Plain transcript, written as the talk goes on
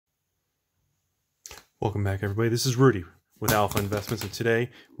Welcome back, everybody. This is Rudy with Alpha Investments, and today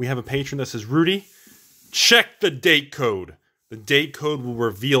we have a patron that says, Rudy, check the date code. The date code will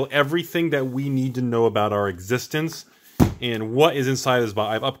reveal everything that we need to know about our existence and what is inside this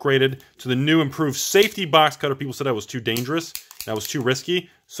box. I've upgraded to the new improved safety box cutter. People said I was too dangerous, and I was too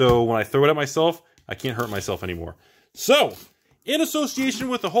risky, so when I throw it at myself, I can't hurt myself anymore. So, in association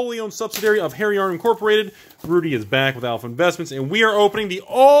with the wholly owned subsidiary of Harry R. Incorporated, Rudy is back with Alpha Investments, and we are opening the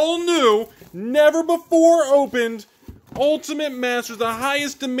all-new, never-before-opened Ultimate Masters, the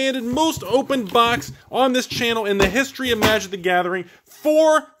highest demanded, most opened box on this channel in the history of Magic the Gathering.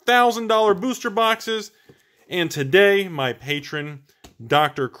 $4,000 booster boxes. And today, my patron,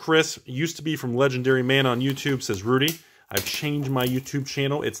 Dr. Chris, used to be from Legendary Man on YouTube, says, Rudy, I've changed my YouTube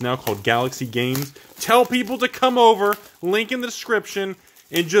channel. It's now called Galaxy Games. Tell people to come over, link in the description,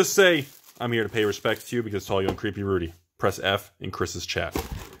 and just say, I'm here to pay respects to you because it's all you and Creepy Rudy. Press F in Chris's chat.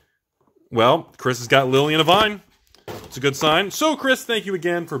 Well, Chris has got Lily and a Vine. It's a good sign. So, Chris, thank you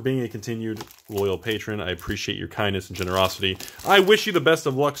again for being a continued loyal patron. I appreciate your kindness and generosity. I wish you the best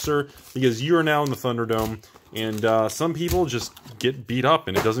of luck, sir, because you are now in the Thunderdome, and some people just get beat up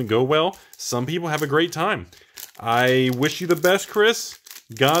and it doesn't go well. Some people have a great time. I wish you the best, Chris.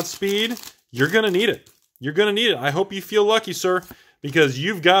 Godspeed. You're going to need it. You're going to need it. I hope you feel lucky, sir, because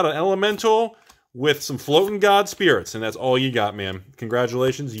you've got an elemental with some floating god spirits, and that's all you got, man.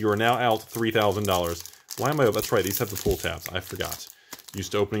 Congratulations. You are now out $3,000. Why am I... That's right. These have the pull tabs. I forgot.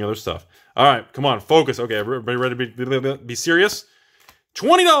 Used to opening other stuff. All right. Come on. Focus. Okay. Everybody ready to be serious?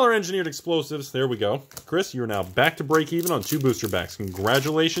 $20 engineered explosives. There we go. Chris, you're now back to break even on 2 booster backs.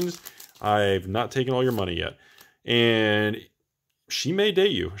 Congratulations. I've not taken all your money yet. And she may date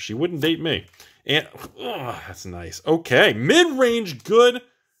you. She wouldn't date me. And, oh, that's nice. Okay, mid-range good.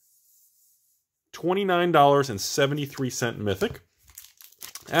 $29.73 Mythic.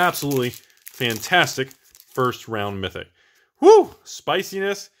 Absolutely fantastic first round Mythic. Woo!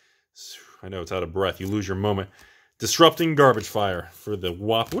 Spiciness. I know it's out of breath. You lose your moment. Disrupting Garbage Fire for the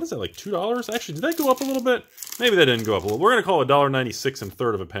WAP. What is that, like $2? Actually, did that go up a little bit? Maybe that didn't go up a little. We're going to call it $1.96 and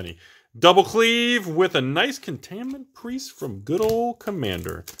third of a penny. Double Cleave with a nice Containment Priest from good old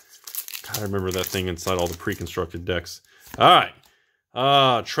Commander. God, I remember that thing inside all the pre-constructed decks. Alright.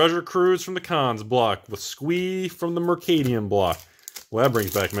 Treasure Cruise from the Cons block with Squee from the Mercadian block. Well, that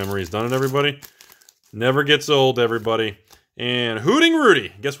brings back memories, doesn't it, everybody? Never gets old, everybody. And Hooting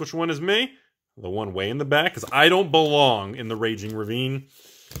Rudy. Guess which one is me? The one way in the back, because I don't belong in the Raging Ravine.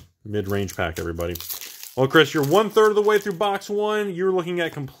 Mid-range pack, everybody. Well, Chris, you're 1/3 of the way through box 1. You're looking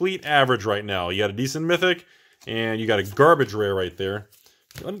at complete average right now. You got a decent Mythic, and you got a garbage rare right there.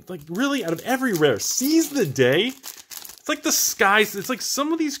 Like, really, out of every rare, seize the day. It's like the skies. It's like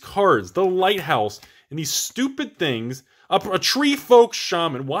some of these cards, the Lighthouse, and these stupid things. A Tree Folk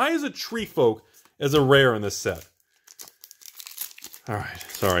Shaman. Why is a Tree Folk as a rare in this set? All right,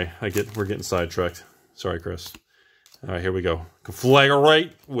 sorry. We're getting sidetracked. Sorry, Chris. All right, here we go.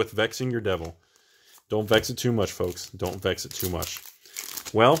 Conflagrate with Vexing Your Devil. Don't vex it too much, folks. Don't vex it too much.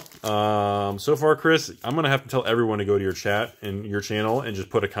 Well, so far, Chris, I'm going to have to tell everyone to go to your chat and your channel and just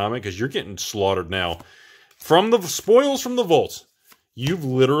put a comment because you're getting slaughtered now. From the spoils from the vault, you've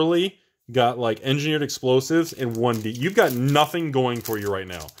literally got, like, engineered explosives in 1D. You've got nothing going for you right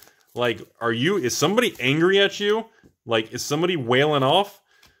now. Like, is somebody angry at you? Like, is somebody wailing off?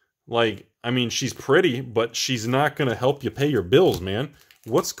 Like, I mean, she's pretty, but she's not going to help you pay your bills, man.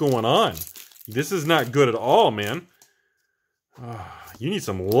 What's going on? This is not good at all, man. You need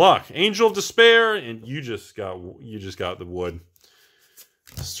some luck. Angel of Despair, and you just got the wood.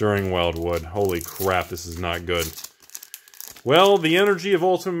 Stirring Wildwood. Holy crap, this is not good. Well, the energy of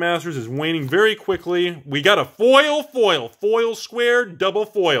Ultimate Masters is waning very quickly. We got a foil square, double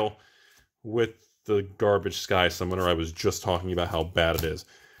foil with the garbage Sky Summoner I was just talking about how bad it is.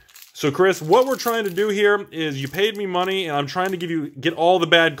 So, Chris, what we're trying to do here is you paid me money, and I'm trying to get all the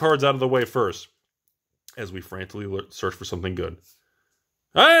bad cards out of the way first as we frantically search for something good.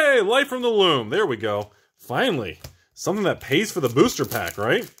 Hey, Light from the Loom. There we go. Finally, something that pays for the booster pack,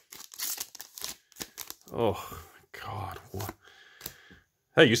 right? Oh, God. What?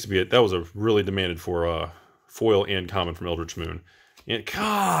 That used to be it. That was a really demanded for foil and common from Eldritch Moon. And,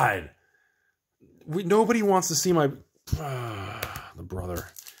 God, nobody wants to see my... the brother...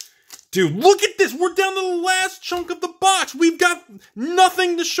 Dude, look at this! We're down to the last chunk of the box! We've got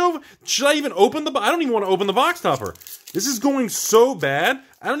nothing to show... Should I even open the box? I don't even want to open the box topper. This is going so bad.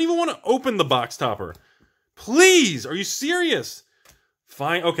 I don't even want to open the box topper. Please! Are you serious?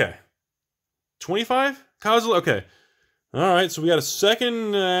 Fine. Okay. 25? Causal? Okay. Alright, so we got a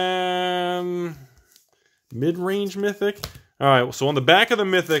second... mid-range Mythic. Alright, so on the back of the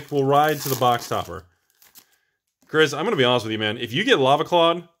Mythic, we'll ride to the box topper. Chris, I'm gonna be honest with you, man. If you get Lava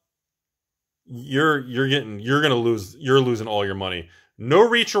Clawed, you're losing all your money. No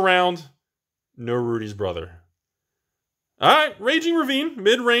reach around, no Rudy's brother. All right, Raging Ravine,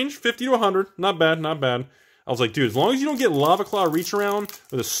 mid-range, 50 to 100. Not bad, not bad. I was like, dude, as long as you don't get Lava Claw reach around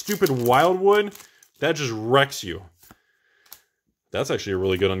with a stupid Wildwood, that just wrecks you. That's actually a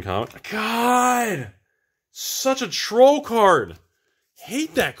really good uncommon. God! Such a troll card.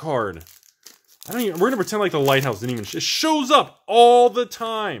 Hate that card. We're gonna pretend like the Lighthouse didn't even... It shows up all the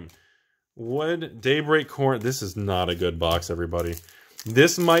time. Wood, Daybreak Corn. This is not a good box, everybody.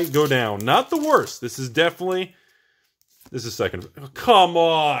 This might go down. Not the worst. This is definitely... This is second. Oh, come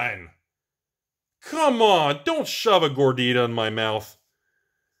on! Come on! Don't shove a Gordita in my mouth.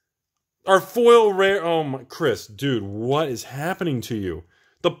 Our foil rare... Oh my... Chris, dude, what is happening to you?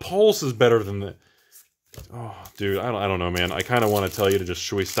 The Pulse is better than the... Oh, dude, I don't know, man. I kind of want to tell you to just...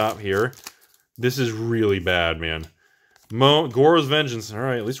 Should we stop here? This is really bad, man. Goro's Vengeance.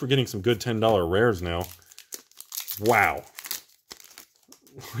 Alright, at least we're getting some good $10 rares now. Wow.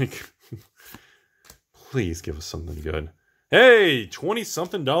 Like... Please give us something good. Hey,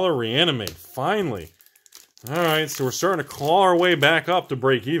 20-something Reanimate, finally. Alright, so we're starting to claw our way back up to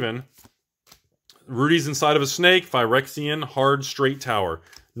break even. Rudy's inside of a snake, Phyrexian, hard, straight tower.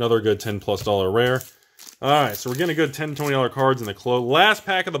 Another good $10+ rare. Alright, so we're getting a good $10, $20 cards in the close. Last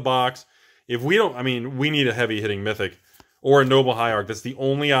pack of the box. If we don't, I mean, we need a heavy-hitting Mythic. Or a Noble Hierarch. That's the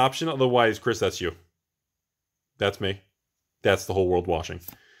only option. Otherwise, Chris, that's you. That's me. That's the whole world watching.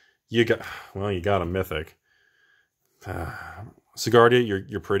 You got a Mythic. Sigardia,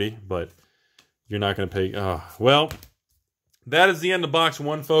 you're pretty, but you're not going to pay. Well, that is the end of box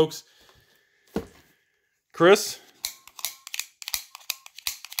 1, folks. Chris,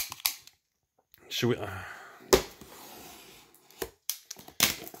 should we?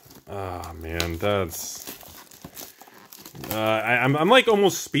 Oh man, that's. I'm like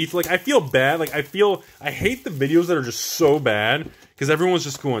almost speechless. Like I feel bad. Like I hate the videos that are just so bad because everyone's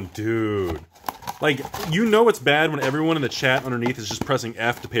just going, dude. Like, you know it's bad when everyone in the chat underneath is just pressing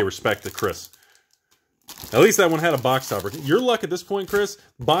F to pay respect to Chris. At least that one had a box topper. Your luck at this point, Chris,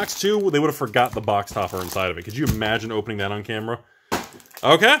 box 2, they would have forgot the box topper inside of it. Could you imagine opening that on camera?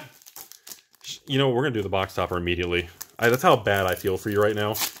 Okay. You know, we're going to do the box topper immediately. That's how bad I feel for you right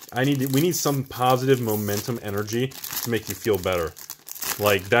now. We need some positive momentum energy to make you feel better.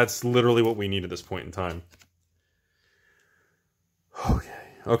 Like, that's literally what we need at this point in time.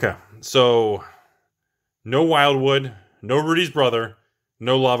 Okay. So... No Wildwood, no Rudy's brother,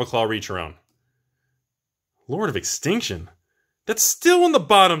 no Lava Claw reach around. Lord of Extinction. That's still in the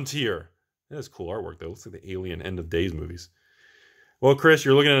bottom tier. That is cool artwork, though. Looks like the Alien End of Days movies. Well, Chris,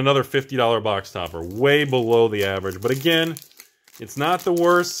 you're looking at another $50 box topper. Way below the average. But again, it's not the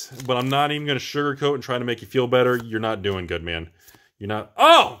worst, but I'm not even going to sugarcoat and try to make you feel better. You're not doing good, man. You're not...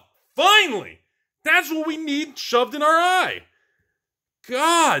 Oh! Finally! That's what we need shoved in our eye!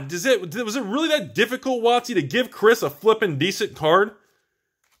 God, was it really that difficult, Watsy, to give Chris a flippin' decent card?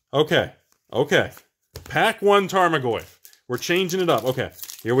 Okay. Pack 1 Tarmogoyf. We're changing it up. Okay,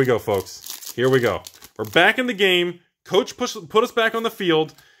 here we go, folks. Here we go. We're back in the game. Coach put us back on the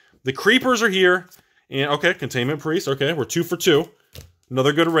field. The creepers are here. And, okay, Containment Priest. Okay, we're 2 for 2.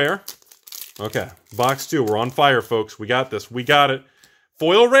 Another good rare. Okay, box 2. We're on fire, folks. We got this. We got it.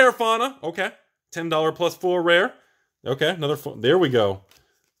 Foil rare fauna. Okay, $10 plus foil rare. Okay, another... There we go.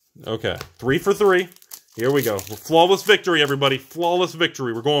 Okay, 3 for 3. Here we go. Flawless victory, everybody. Flawless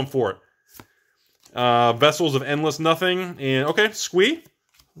victory. We're going for it. Vessels of Endless Nothing. And, okay, Squee.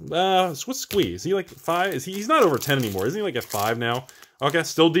 What's Squee? Is he like 5? He's not over 10 anymore. Isn't he like at 5 now? Okay,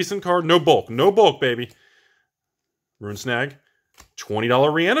 still decent card. No bulk. No bulk, baby. Rune Snag.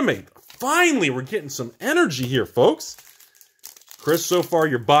 $20 Reanimate. Finally, we're getting some energy here, folks. Chris, so far,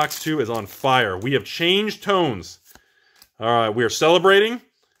 your box 2 is on fire. We have changed tones. All right, we are celebrating.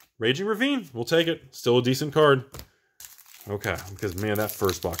 Raging Ravine, we'll take it. Still a decent card. Okay, because, man, that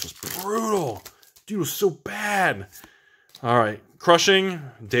first box was brutal. Dude, it was so bad. All right, Crushing,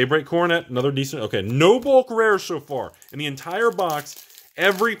 Daybreak Coronet, another decent. Okay, no bulk rares so far. In the entire box,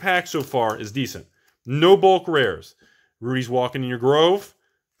 every pack so far is decent. No bulk rares. Rudy's Walking in Your Grove.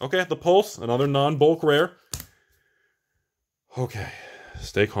 Okay, the Pulse, another non-bulk rare. Okay,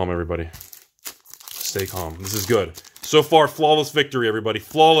 stay calm, everybody. Stay calm. This is good. So far, flawless victory, everybody.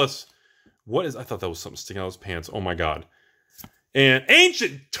 Flawless. What is... I thought that was something sticking out of his pants. Oh, my God. And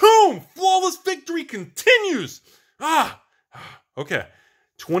Ancient Tomb! Flawless victory continues! Okay.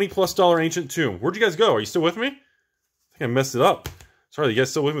 $20+ Ancient Tomb. Where'd you guys go? Are you still with me? I think I messed it up. Sorry, you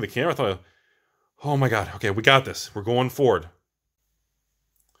guys still with me with the camera? I thought... Oh, my God. Okay, we got this. We're going forward.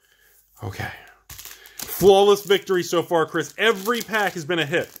 Okay. Flawless victory so far, Chris. Every pack has been a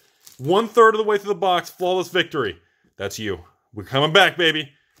hit. 1/3 of the way through the box, flawless victory. That's you. We're coming back,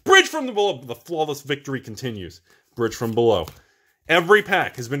 baby. Bridge from the below. The flawless victory continues. Bridge from below. Every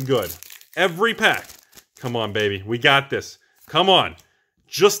pack has been good. Every pack. Come on, baby. We got this. Come on.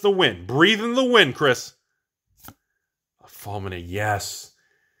 Just the win. Breathe in the win, Chris. A Fulminate, yes.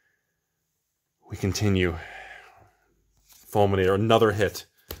 We continue. Fulminator, another hit.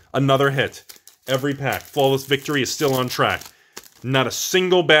 Another hit. Every pack. Flawless victory is still on track. Not a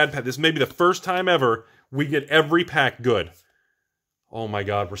single bad pack. This may be the first time ever we get every pack good. Oh my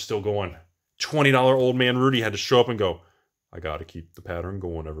God, we're still going. $20 old man Rudy had to show up and go, I gotta keep the pattern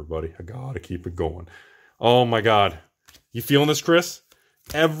going, everybody. I gotta keep it going. Oh my God. You feeling this, Chris?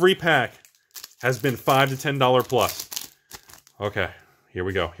 Every pack has been $5 to $10 plus. Okay, here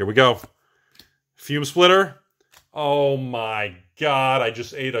we go. Here we go. Fume Splitter. Oh my God, I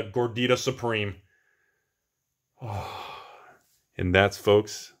just ate a Gordita Supreme. Oh. And that's,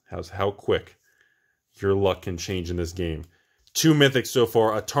 folks, how quick your luck can change in this game. 2 mythics so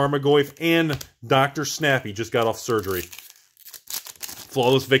far. A Tarmogoyf and Dr. Snappy just got off surgery.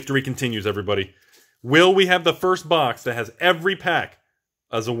 Flawless victory continues, everybody. Will we have the first box that has every pack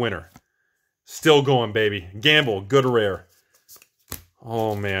as a winner? Still going, baby. Gamble, good or rare.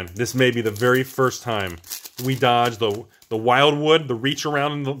 Oh, man. This may be the very first time we dodge the Wildwood, the reach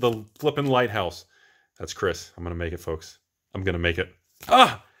around, and the flipping Lighthouse. That's Chris. I'm going to make it, folks. I'm going to make it.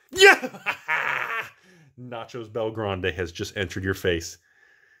 Ah! Yeah! Nachos Belgrande has just entered your face.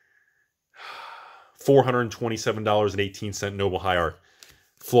 $427.18 Noble Hierarch.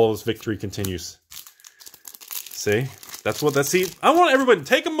 Flawless victory continues. See? See, I want everybody to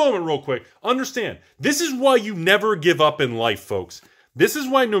take a moment real quick. Understand, this is why you never give up in life, folks. This is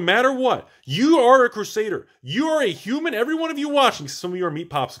why no matter what, you are a crusader. You are a human. Every one of you watching, some of you are meat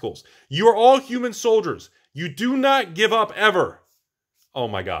popsicles. You are all human soldiers. You do not give up ever. Oh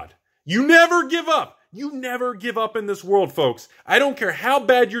my God. You never give up. You never give up in this world, folks. I don't care how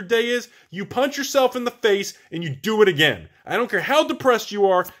bad your day is. You punch yourself in the face and you do it again. I don't care how depressed you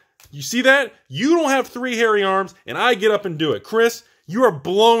are. You see that? You don't have 3 hairy arms and I get up and do it. Chris, you are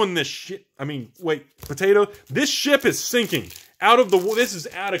blowing this shit. I mean, wait, Potato, this ship is sinking. This is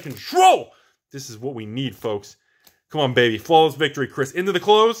out of control. This is what we need, folks. Come on, baby. Flawless victory, Chris. Into the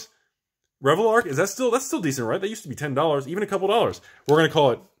close. Revel Arc, that's still decent, right? That used to be $10, even a couple dollars. We're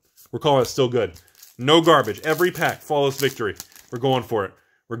calling it still good. No garbage. Every pack, flawless victory. We're going for it.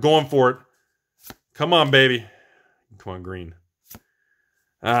 We're going for it. Come on, baby. Come on, green.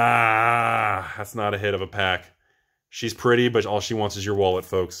 Ah, that's not a hit of a pack. She's pretty, but all she wants is your wallet,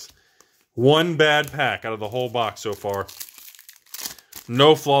 folks. 1 bad pack out of the whole box so far.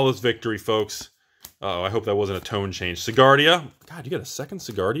 No flawless victory, folks. Uh-oh, I hope that wasn't a tone change. Sigardia. God, you got a second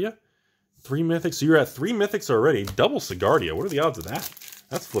Sigardia? 3 mythics. So you're at 3 mythics already. Double Sigardia. What are the odds of that?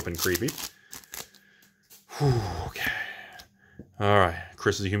 That's flipping creepy. Whew, okay. All right.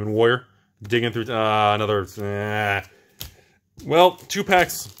 Chris is a human warrior. Digging through another. Well, 2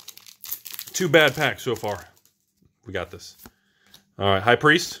 packs. 2 bad packs so far. We got this. All right. High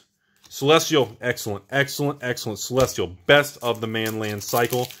Priest. Celestial. Excellent. Excellent. Excellent. Celestial. Best of the man-land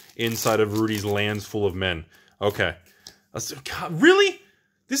cycle inside of Rudy's Lands Full of Men. Okay. God, really?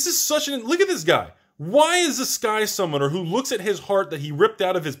 This is such an... Look at this guy. Why is a Sky Summoner who looks at his heart that he ripped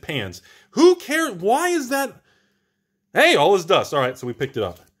out of his pants? Who cares? Why is that... Hey, all is dust. All right, so we picked it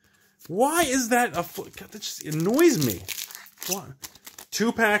up. Why is that a... God, that just annoys me. What?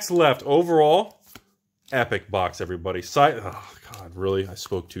 2 packs left. Overall, epic box, everybody. Oh, God, really? I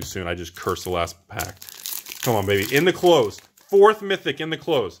spoke too soon. I just cursed the last pack. Come on, baby. In the close. 4th mythic in the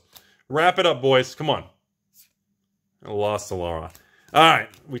close. Wrap it up, boys. Come on. I lost Solara. All right,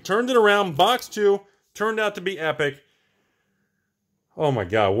 we turned it around. Box 2 turned out to be epic. Oh my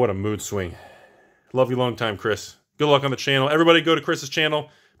God, what a mood swing. Love you long time, Chris. Good luck on the channel. Everybody go to Chris's channel,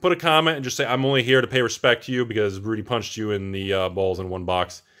 put a comment, and just say, I'm only here to pay respect to you because Rudy punched you in the balls in 1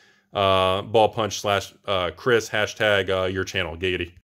 box. Ball punch / Chris, hashtag your channel, Giggity.